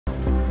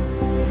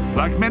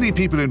Like many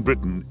people in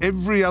Britain,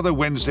 every other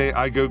Wednesday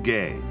I go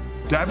gay.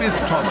 Dafydd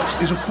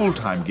Thomas is a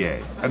full-time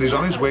gay and is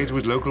on his way to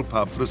his local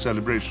pub for a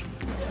celebration.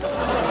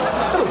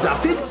 Hello,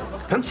 Dafydd.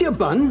 Fancy a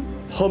bun?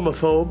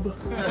 Homophobe.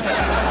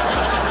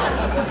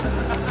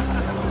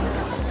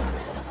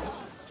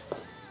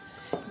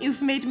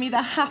 You've made me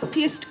the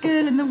happiest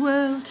girl in the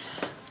world.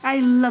 I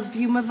love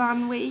you, my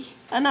Fanwy.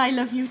 And I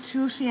love you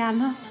too,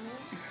 Rhiannon.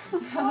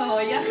 Oh,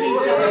 yeah.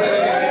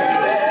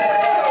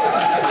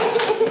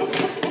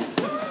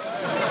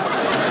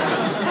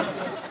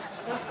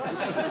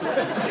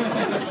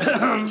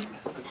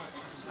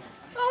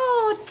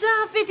 Oh,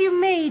 Dafydd, you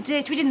made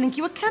it. We didn't think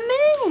you were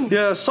coming.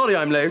 Yeah, sorry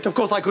I'm late. Of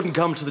course I couldn't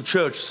come to the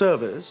church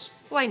service.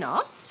 Why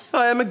not?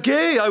 I am a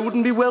gay. I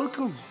wouldn't be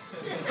welcome.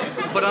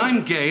 But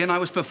I'm gay and I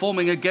was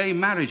performing a gay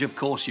marriage. Of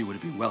course you would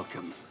have been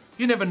welcome.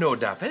 You never know,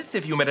 Dafydd.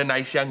 If you met a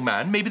nice young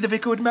man, maybe the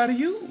vicar would marry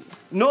you.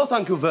 No,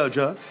 thank you,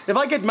 Verger. If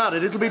I get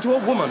married, it'll be to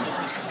a woman.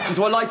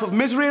 Into a life of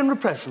misery and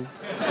repression.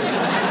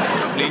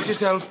 Please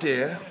yourself,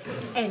 dear.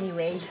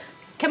 Anyway,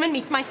 come and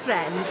meet my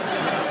friends.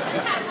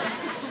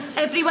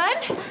 Everyone,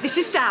 this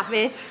is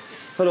Dafydd.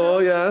 Hello,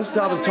 yes,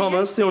 Dafydd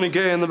Thomas, the only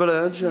gay in the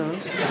village,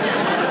 yes.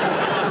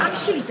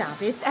 Actually,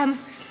 Dafydd,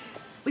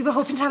 we were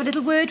hoping to have a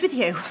little word with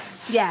you.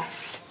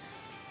 Yes.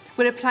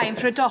 We're applying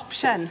for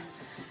adoption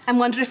and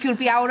wonder if you'll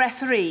be our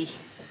referee.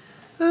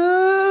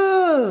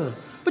 Ah,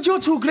 but you're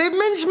two great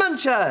minge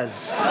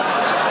munchers.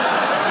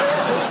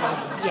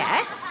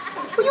 Yes?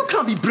 Well, you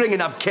can't be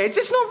bringing up kids.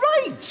 It's not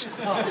right.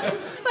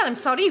 Well, I'm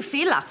sorry you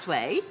feel that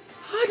way.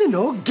 I don't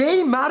know,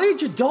 gay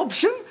marriage,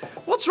 adoption?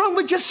 What's wrong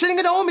with just sitting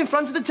at home in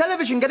front of the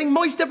television getting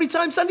moist every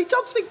time Sandy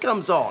Toxvig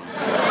comes on?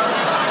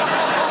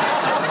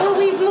 Well,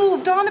 we've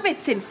moved on a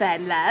bit since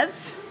then,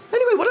 love.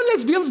 Anyway, what do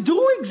lesbians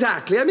do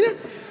exactly? I mean,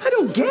 I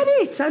don't get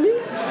it. I mean...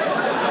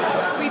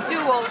 We do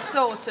all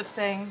sorts of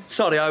things.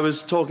 Sorry, I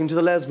was talking to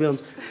the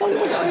lesbians. Sorry,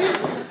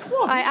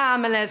 what? I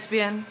am a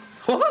lesbian.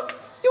 What?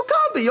 You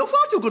can't be. You're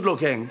far too good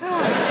looking.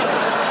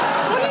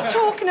 What are you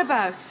talking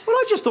about? Well,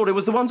 I just thought it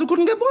was the ones who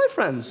couldn't get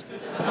boyfriends.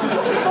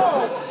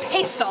 Oh,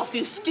 piss off,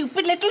 you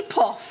stupid little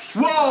puff.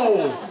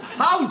 Whoa!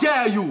 How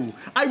dare you?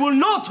 I will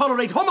not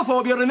tolerate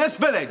homophobia in this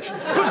village.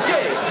 Good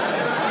day.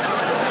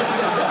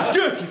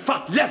 Dirty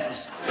fat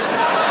lessers.